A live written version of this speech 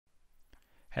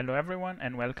Hello everyone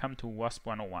and welcome to Wasp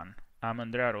 101. I'm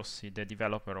Andrea Rossi, the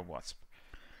developer of Wasp.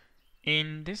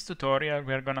 In this tutorial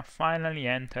we are going to finally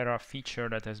enter a feature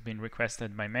that has been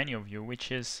requested by many of you,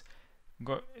 which is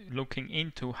looking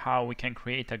into how we can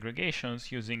create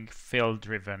aggregations using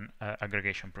field-driven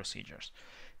aggregation procedures.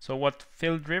 So what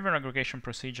field-driven aggregation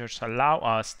procedures allow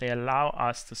us, they allow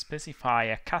us to specify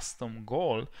a custom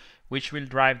goal which will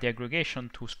drive the aggregation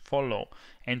to follow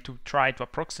and to try to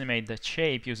approximate the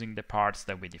shape using the parts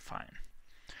that we define.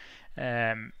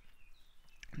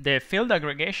 The field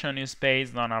aggregation is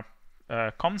based on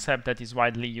a concept that is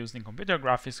widely used in computer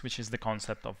graphics, which is the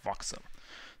concept of voxel.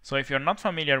 So if you're not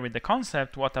familiar with the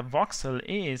concept, what a voxel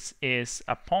is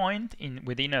a point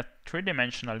within a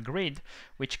three-dimensional grid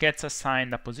which gets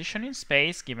assigned a position in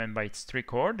space given by its three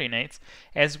coordinates,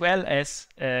 as well as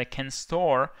can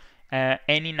store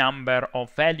any number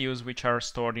of values which are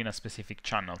stored in a specific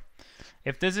channel.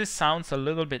 If this sounds a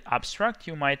little bit abstract,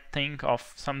 you might think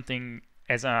of something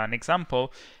as an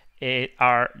example.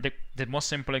 The most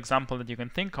simple example that you can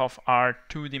think of are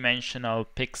two-dimensional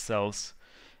pixels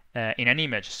in an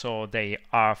image. So they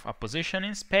have a position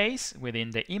in space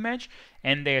within the image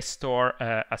and they store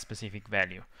a specific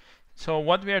value. So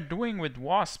what we are doing with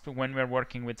Wasp when we're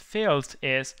working with fields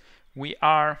is we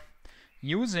are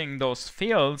using those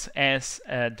fields as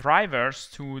drivers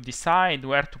to decide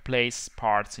where to place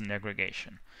parts in the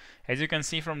aggregation. As you can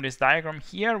see from this diagram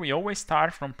here, we always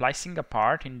start from placing a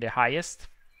part in the highest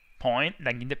point,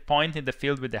 like in the point in the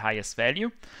field with the highest value,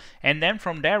 and then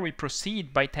from there we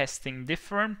proceed by testing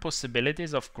different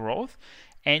possibilities of growth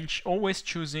and always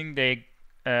choosing the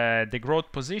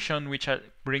growth position which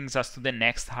brings us to the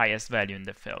next highest value in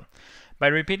the field. By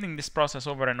repeating this process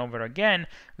over and over again,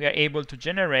 we are able to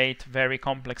generate very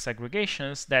complex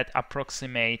aggregations that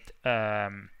approximate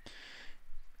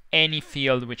any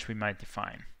field which we might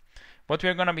define. What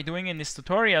we're going to be doing in these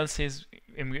tutorials is,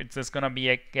 there's going to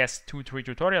be, I guess, 2-3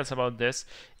 tutorials about this,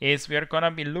 is we are going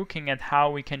to be looking at how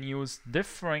we can use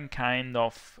different kind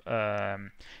of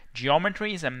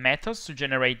geometries and methods to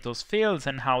generate those fields,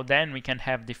 and how then we can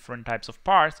have different types of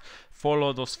parts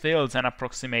follow those fields and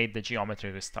approximate the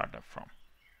geometry we started from.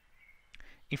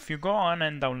 If you go on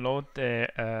and download the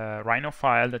Rhino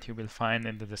file that you will find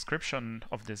in the description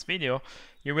of this video,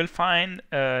 you will find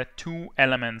two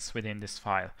elements within this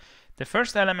file. The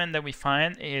first element that we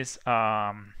find is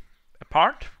a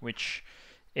part which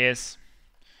is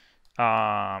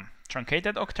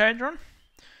truncated octahedron,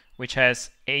 which has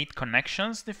 8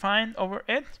 connections defined over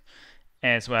it,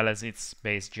 as well as its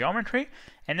base geometry.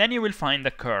 And then you will find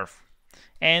a curve.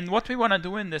 And what we want to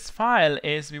do in this file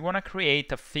is we want to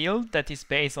create a field that is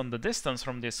based on the distance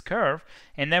from this curve,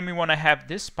 and then we want to have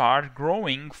this part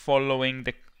growing following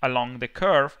along the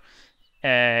curve,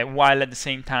 while at the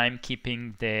same time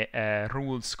keeping the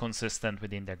rules consistent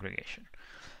within the aggregation.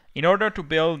 In order to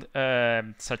build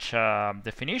such a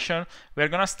definition, we're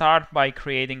going to start by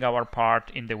creating our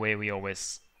part in the way we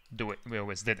always do it. We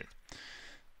always did it.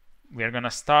 We're going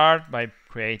to start by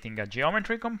creating a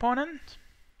geometry component.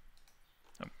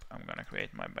 I'm going to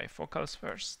create my bifocals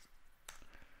first.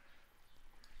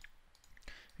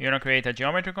 We're going to create a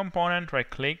geometry component, right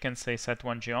click and say set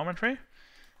one geometry,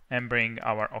 and bring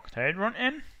our octahedron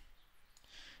in.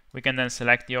 We can then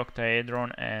select the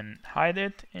octahedron and hide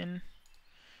it in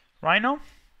Rhino.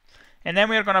 And then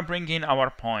we're going to bring in our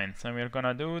points, and we're going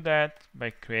to do that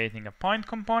by creating a point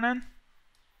component,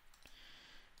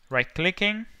 right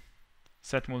clicking,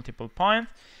 set multiple points,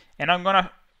 and I'm going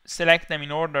to select them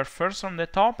in order first from the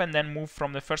top and then move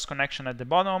from the first connection at the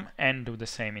bottom and do the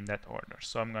same in that order.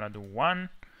 So I'm going to do 1,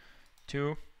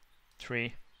 2,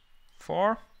 3,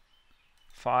 4,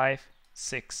 5,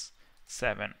 6,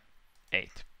 7,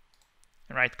 8.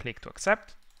 Right click to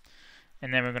accept.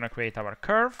 And then we're going to create our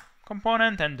curve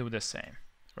component and do the same.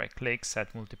 Right click,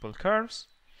 set multiple curves.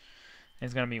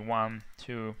 It's going to be 1,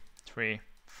 2, 3,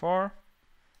 4,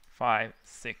 5,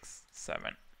 6, 7,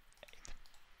 8.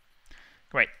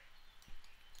 Great.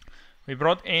 We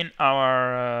brought in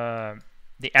our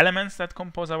the elements that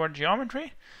compose our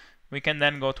geometry. We can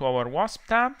then go to our Wasp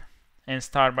tab and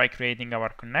start by creating our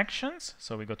connections.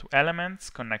 So we go to Elements,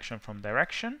 Connection from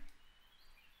Direction.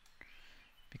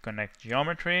 We connect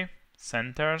geometry,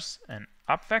 centers, and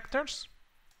up vectors.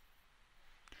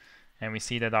 And we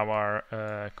see that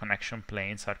our connection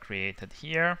planes are created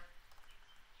here.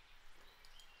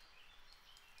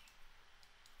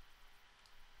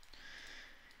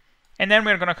 And then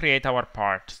we're going to create our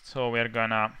part. So we're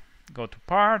going to go to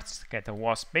Parts, get a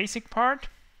Wasp basic part,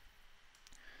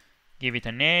 give it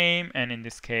a name, and in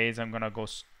this case I'm going to go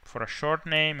for a short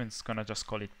name. It's going to just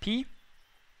call it P,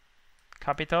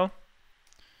 capital.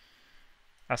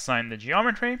 assign the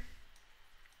geometry,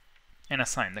 and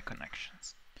assign the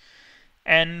connections.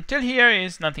 And till here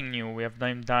is nothing new. We have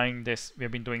been doing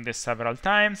this several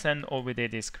times, and all we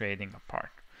did is creating a part.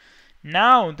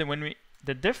 Now,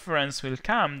 the difference will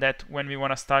come that when we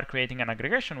want to start creating an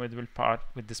aggregation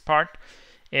with this part,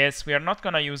 is we are not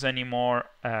going to use any more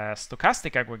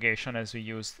stochastic aggregation as we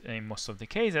used in most of the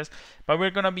cases, but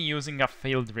we're going to be using a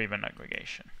field-driven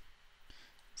aggregation.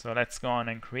 So let's go on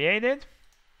and create it.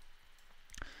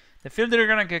 The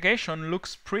field-driven aggregation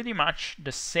looks pretty much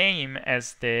the same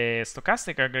as the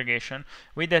stochastic aggregation,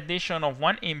 with the addition of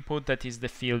one input that is the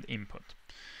field input.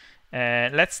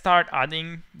 Let's start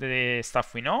adding the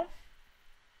stuff we know.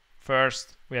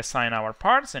 First, we assign our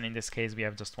parts, and in this case we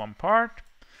have just one part.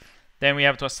 Then we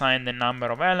have to assign the number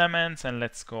of elements, and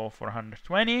let's go for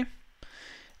 120.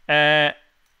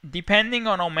 Depending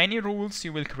on how many rules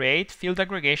you will create, field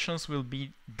aggregations will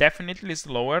be definitely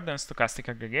slower than stochastic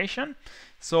aggregation.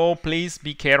 So please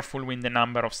be careful with the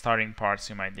number of starting parts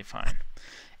you might define.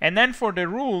 And then for the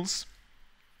rules,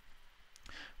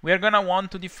 we are going to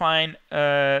want to define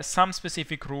some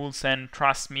specific rules, and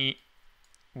trust me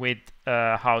with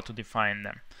how to define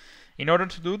them. In order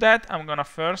to do that, I'm going to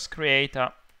first create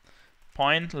a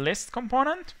point list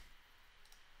component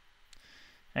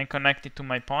and connect it to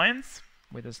my points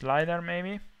with a slider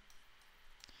maybe,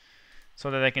 so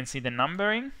that I can see the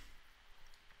numbering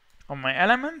of my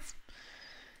elements.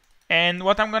 And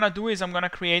what I'm going to do is I'm going to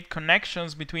create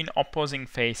connections between opposing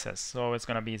faces. So it's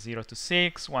going to be 0 to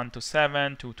 6, 1 to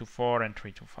 7, 2 to 4, and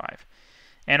 3 to 5.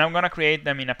 And I'm going to create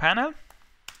them in a panel.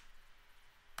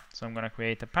 So I'm going to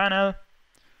create a panel,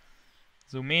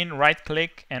 zoom in, right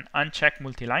click, and uncheck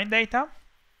multi-line data.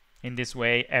 In this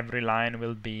way, every line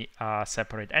will be a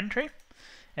separate entry.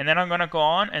 And then I'm going to go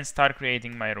on and start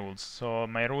creating my rules. So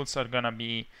my rules are going to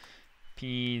be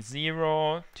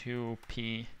P0 to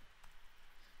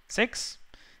P6.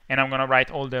 And I'm going to write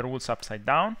all the rules upside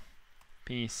down.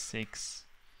 P6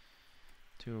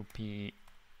 to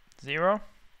P0.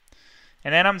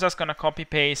 And then I'm just going to copy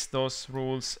paste those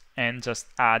rules and just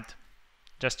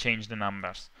change the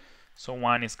numbers. So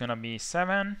 1 is going to be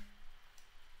 7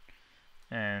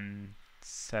 and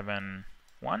 7,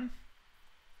 1.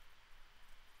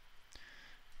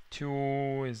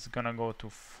 2 is going to go to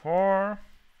 4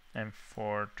 and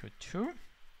 4 to 2.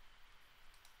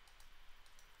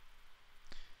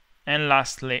 And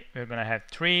lastly, we're going to have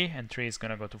 3, and 3 is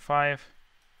going to go to 5.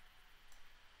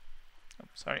 Oh,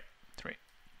 sorry, 3.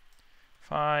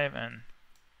 5 and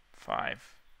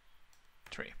 5,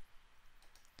 3.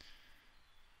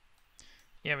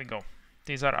 Here we go.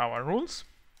 These are our rules.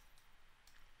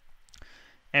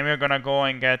 And we're going to go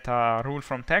and get a rule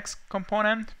from text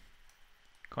component,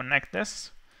 connect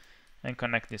this, and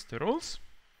connect this to rules.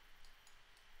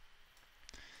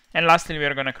 And lastly,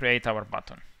 we're going to create our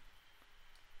button.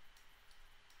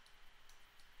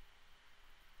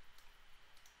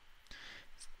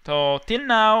 So till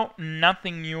now,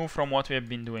 nothing new from what we have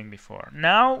been doing before.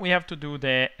 Now we have to do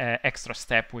the extra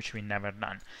step, which we never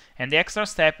done. And the extra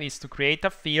step is to create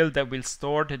a field that will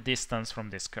store the distance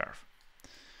from this curve.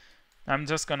 I'm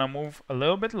just going to move a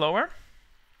little bit lower,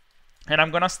 and I'm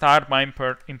going to start by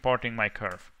importing my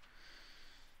curve.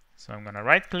 So I'm going to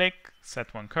right click,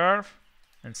 set one curve,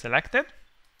 and select it.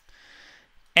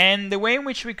 And the way in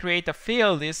which we create a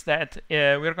field is that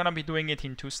we're going to be doing it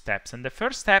in 2 steps. And the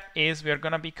first step is we're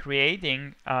going to be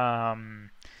creating a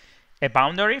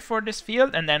boundary for this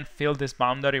field, and then fill this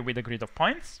boundary with a grid of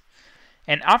points.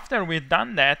 And after we've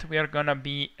done that, we are going to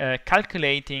be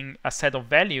calculating a set of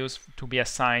values to be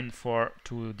assigned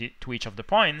to each of the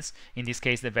points. In this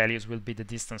case, the values will be the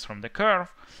distance from the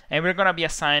curve, and we're going to be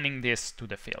assigning this to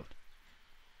the field.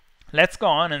 Let's go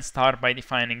on and start by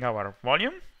defining our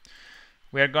volume.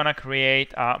 We are going to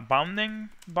create a bounding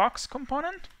box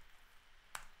component,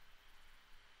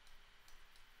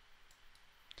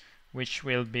 which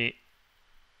will be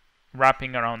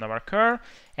wrapping around our curve.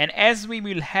 And as we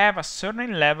will have a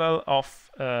certain level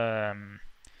of so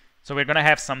we're going to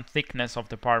have some thickness of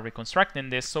the part reconstructing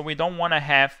this, so we don't want to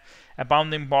have a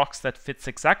bounding box that fits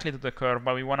exactly to the curve,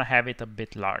 but we want to have it a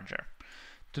bit larger.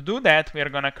 To do that, we are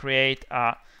going to create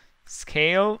a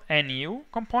scale NU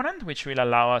component, which will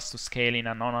allow us to scale in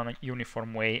a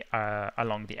non-uniform way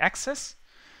along the axis.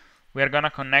 We are going to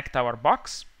connect our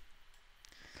box.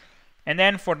 And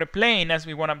then for the plane, as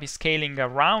we want to be scaling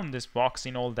around this box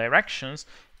in all directions,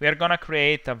 we are going to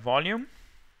create a volume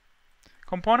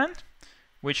component,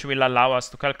 which will allow us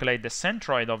to calculate the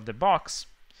centroid of the box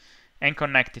and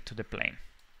connect it to the plane.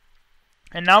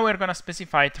 And now we're going to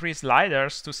specify 3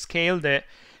 sliders to scale the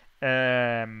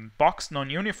box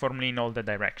non-uniformly in all the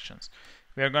directions.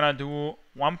 We are going to do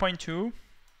 1.2,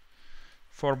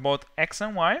 for both x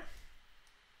and y.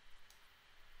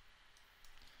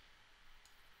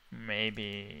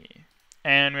 Maybe,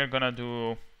 and we're gonna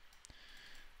do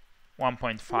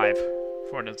 1.5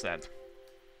 for the z.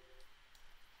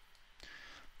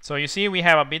 So you see we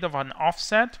have a bit of an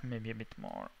offset, maybe a bit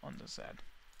more on the z,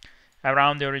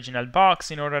 around the original box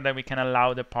in order that we can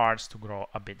allow the parts to grow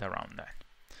a bit around that.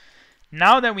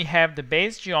 Now that we have the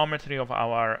base geometry of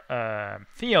our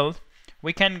field,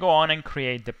 we can go on and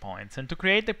create the points. And to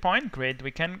create the point grid,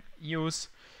 we can use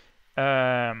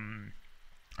a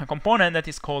component that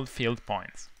is called field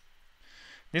points.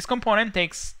 This component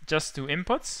takes just 2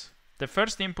 inputs. The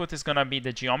first input is going to be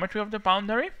the geometry of the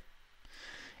boundary.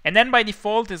 And then by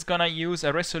default, it's going to use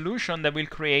a resolution that will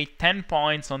create 10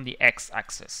 points on the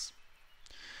x-axis.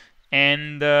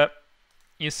 And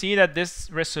you see that this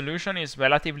resolution is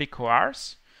relatively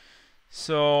coarse.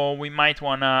 So we might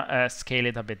want to scale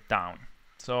it a bit down.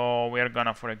 So we're going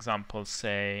to, for example,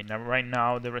 say, now right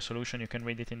now the resolution, you can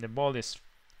read it in the bold, is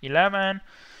 11.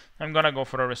 I'm going to go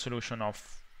for a resolution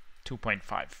of 2.5.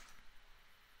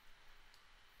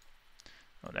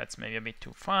 So that's maybe a bit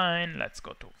too fine. Let's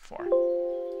go to 4.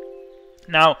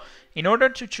 Now, in order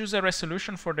to choose a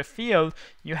resolution for the field,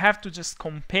 you have to just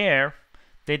compare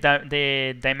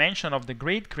the dimension of the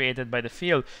grid created by the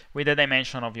field with the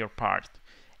dimension of your part.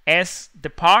 As the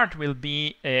part will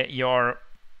be your,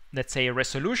 let's say,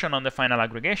 resolution on the final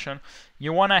aggregation,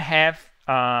 you want to have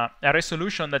a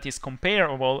resolution that is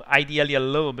comparable, ideally a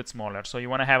little bit smaller. So you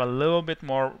want to have a little bit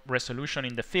more resolution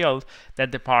in the field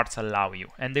that the parts allow you.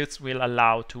 And this will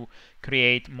allow to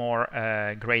create more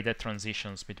graded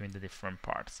transitions between the different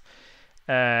parts.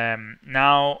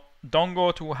 Now, don't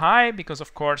go too high because,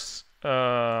 of course,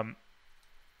 the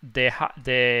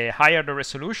higher the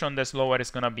resolution, the slower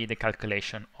is going to be the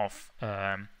calculation of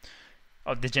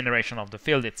the generation of the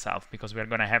field itself, because we're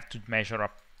going to have to measure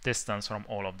up distance from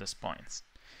all of these points.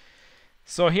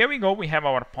 So here we go, we have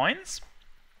our points.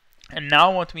 And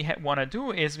now what we want to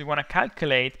do is we want to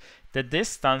calculate the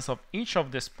distance of each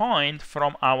of these points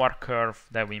from our curve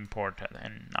that we imported.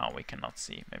 And now we cannot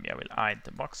see. Maybe I will hide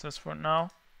the boxes for now.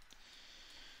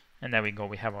 And there we go,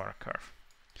 we have our curve.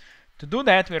 To do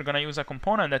that, we're going to use a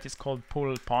component that is called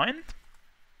pull point.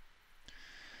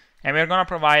 And we're going to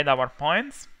provide our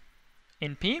points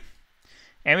in P.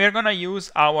 And we're going to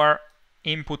use our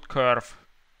input curve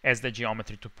as the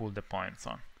geometry to pull the points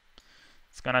on.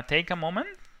 It's going to take a moment,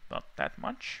 not that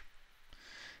much.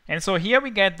 And so here we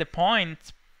get the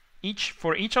point,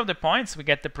 for each of the points, we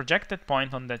get the projected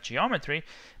point on that geometry.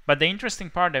 But the interesting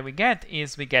part that we get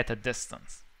is we get a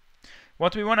distance.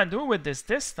 What we want to do with this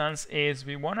distance is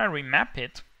we want to remap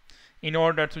it in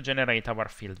order to generate our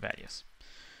field values.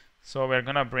 So we're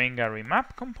going to bring a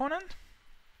remap component.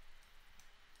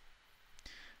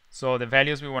 So the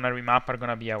values we want to remap are going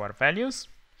to be our values.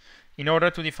 In order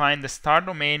to define the start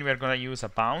domain, we're going to use a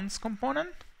bounds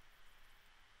component.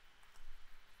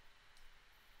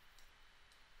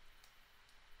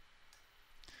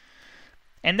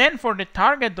 And then for the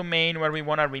target domain where we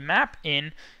want to remap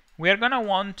in, we're going to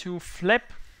want to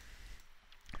flip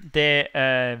the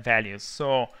values.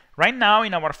 So right now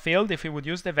in our field, if we would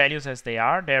use the values as they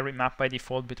are, they're remapped by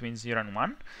default between 0 and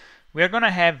 1. We're going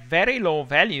to have very low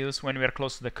values when we are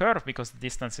close to the curve because the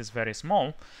distance is very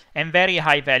small, and very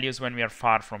high values when we are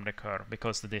far from the curve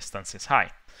because the distance is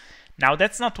high. Now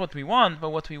that's not what we want, but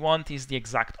what we want is the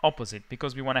exact opposite,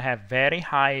 because we want to have very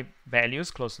high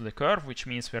values close to the curve, which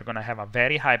means we're going to have a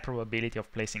very high probability of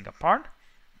placing a part,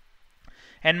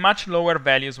 and much lower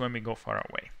values when we go far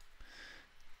away.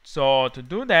 So to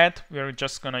do that, we're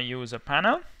just going to use a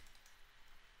panel.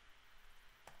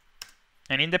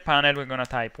 And in the panel, we're going to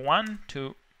type 1,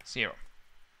 2, 0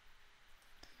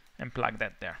 and plug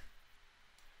that there.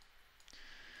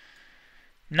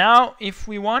 Now, if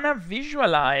we want to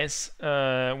visualize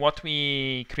what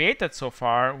we created so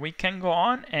far, we can go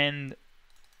on and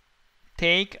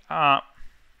take a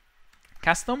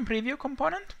custom preview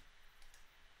component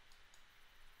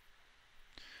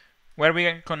where we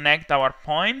can connect our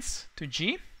points to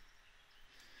G.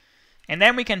 And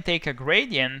then we can take a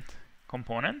gradient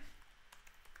component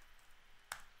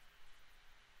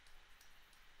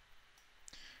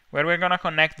where we're going to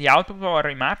connect the output of our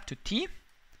remap to T,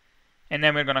 and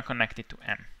then we're going to connect it to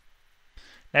M.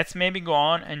 Let's maybe go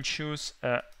on and choose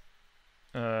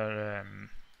a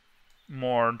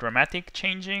more dramatic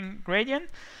changing gradient,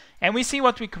 and we see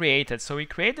what we created. So we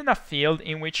created a field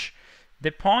in which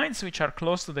the points which are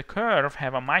close to the curve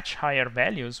have a much higher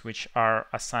values, which are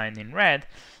assigned in red,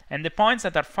 and the points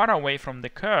that are far away from the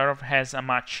curve has a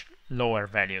much lower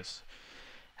values.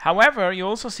 However, you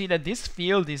also see that this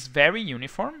field is very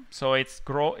uniform, so it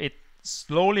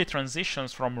slowly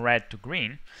transitions from red to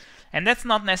green. And that's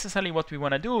not necessarily what we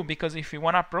want to do, because if we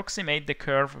want to approximate the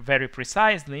curve very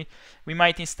precisely, we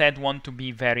might instead want to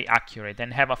be very accurate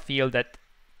and have a field that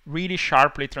really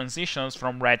sharply transitions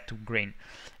from red to green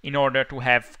in order to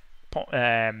have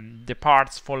the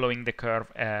parts following the curve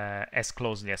as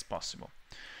closely as possible.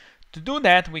 To do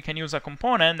that, we can use a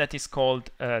component that is called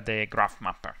the graph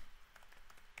mapper.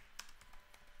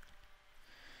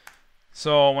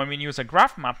 So when we use a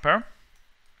graph mapper,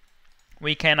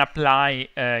 we can apply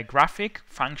graphic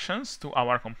functions to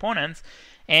our components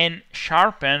and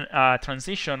sharpen a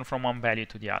transition from one value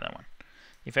to the other one.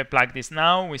 If I plug this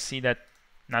now, we see that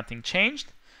nothing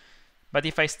changed. But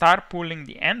if I start pulling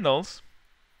the handles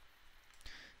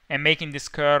and making this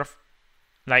curve,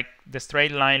 like the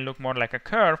straight line, look more like a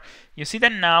curve, you see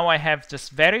that now I have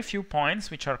just very few points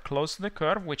which are close to the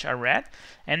curve, which are red,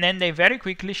 and then they very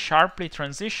quickly sharply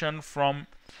transition from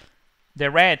the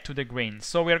red to the green.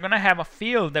 So we're going to have a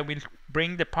field that will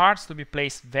bring the parts to be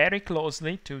placed very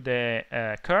closely to the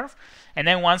curve, and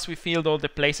then once we filled all the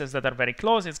places that are very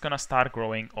close, it's going to start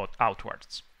growing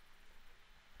outwards.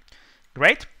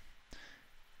 Great.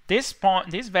 These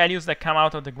values that come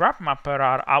out of the graph mapper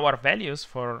are our values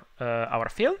for our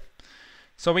field.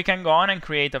 So we can go on and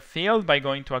create a field by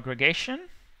going to aggregation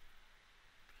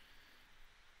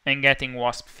and getting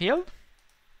Wasp field.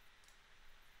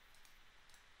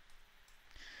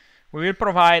 We will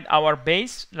provide our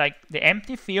base, like the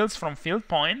empty fields from field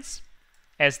points,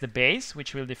 as the base,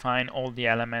 which will define all the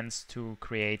elements to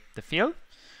create the field.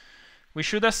 We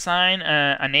should assign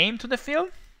a name to the field.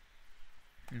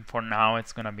 And for now,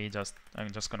 it's going to be I'm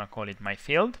just going to call it my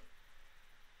field.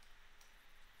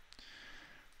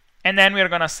 And then we're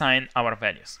going to assign our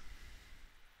values.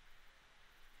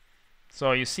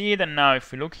 So you see that now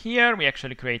if we look here, we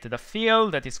actually created a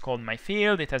field that is called my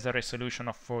field. It has a resolution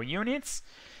of 4 units.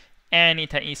 And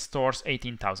it stores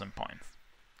 18,000 points.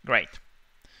 Great.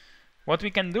 What we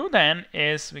can do then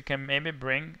is we can maybe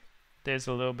bring this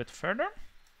a little bit further.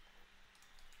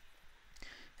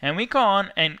 And we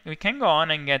can go on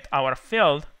and get our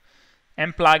field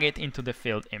and plug it into the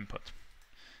field input.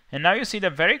 And now you see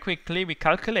that very quickly we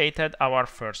calculated our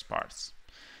first parts.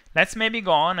 Let's maybe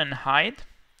go on and hide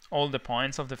all the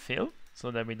points of the field so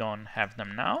that we don't have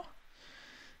them now.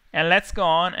 And let's go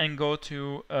on and go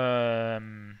to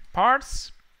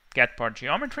parts, get part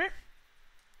geometry.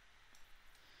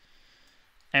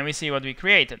 And we see what we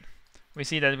created. We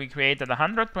see that we created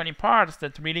 120 parts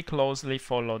that really closely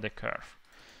follow the curve.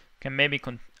 Can maybe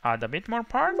add a bit more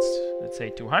parts, let's say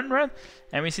 200.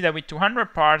 And we see that with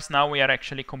 200 parts, now we are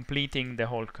actually completing the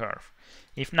whole curve.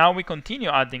 If now we continue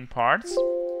adding parts,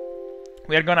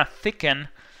 we are going to thicken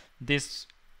this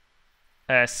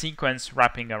sequence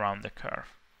wrapping around the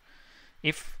curve.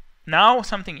 If now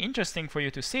something interesting for you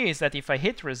to see is that if I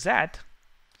hit reset,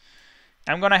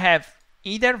 I'm going to have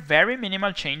either very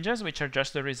minimal changes, which are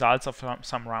just the results of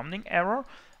some rounding error,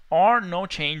 or no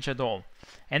change at all.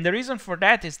 And the reason for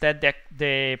that is that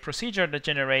the procedure that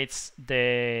generates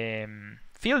the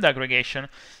field aggregation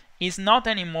is not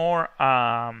anymore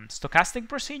a stochastic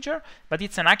procedure, but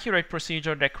it's an accurate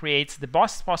procedure that creates the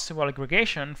best possible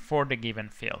aggregation for the given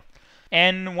field.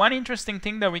 And one interesting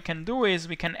thing that we can do is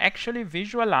we can actually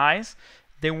visualize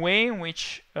the way in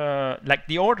which, like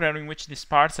the order in which these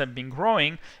parts have been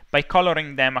growing by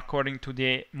coloring them according to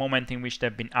the moment in which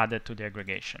they've been added to the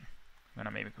aggregation. I'm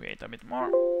gonna maybe create a bit more.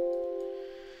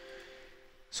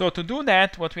 So to do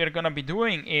that, what we are gonna be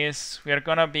doing is we are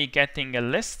gonna be getting a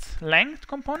list length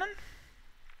component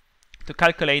to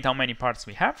calculate how many parts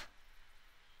we have.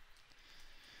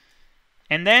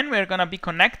 And then we're gonna be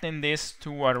connecting this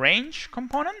to a range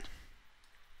component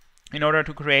in order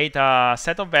to create a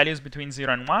set of values between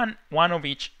 0 and 1, one of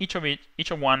each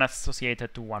of one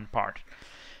associated to one part.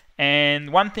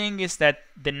 And one thing is that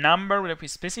the number that we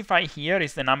specify here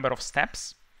is the number of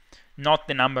steps, not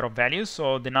the number of values.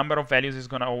 So the number of values is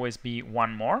going to always be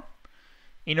one more.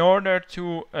 In order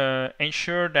to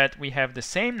ensure that we have the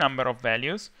same number of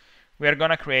values, we are going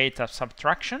to create a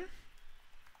subtraction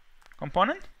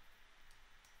component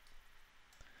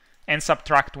and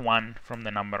subtract 1 from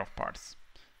the number of parts.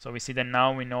 So we see that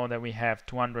now we know that we have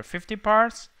 250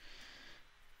 parts,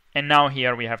 and now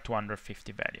here we have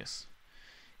 250 values.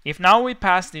 If now we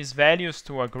pass these values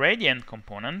to a gradient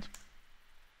component,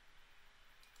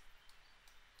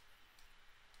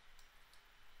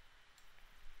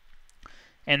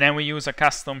 and then we use a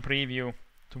custom preview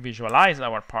to visualize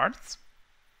our parts.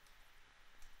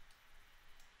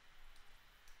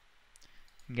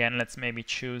 Again, let's maybe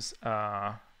choose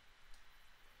another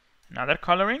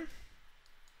coloring.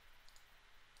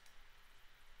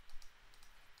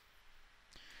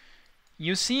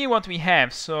 you see what we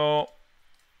have. So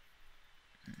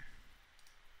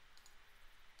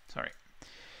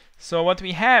what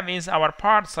we have is our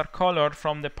parts are colored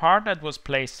from the part that was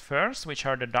placed first, which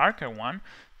are the darker one,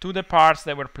 to the parts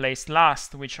that were placed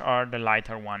last, which are the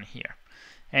lighter one here.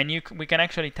 And we can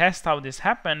actually test how this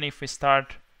happened. If we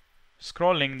start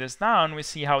scrolling this down, we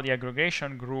see how the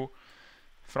aggregation grew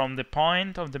from the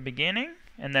point of the beginning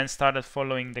and then started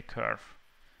following the curve.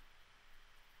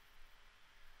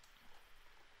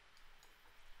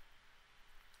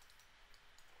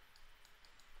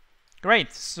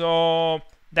 Great, so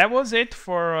that was it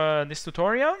for this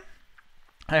tutorial.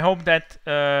 I hope that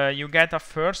you get a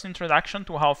first introduction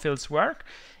to how fields work.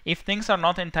 If things are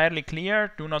not entirely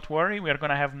clear, do not worry. We are going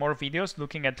to have more videos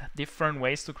looking at different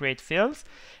ways to create fields,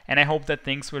 and I hope that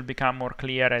things will become more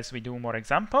clear as we do more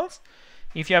examples.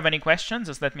 If you have any questions,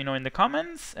 just let me know in the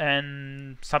comments,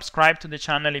 and subscribe to the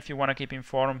channel if you want to keep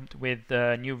informed with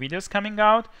new videos coming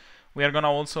out. We are going to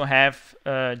also have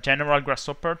general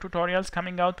Grasshopper tutorials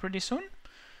coming out pretty soon.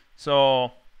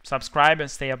 So subscribe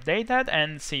and stay updated,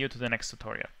 and see you to the next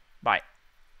tutorial. Bye.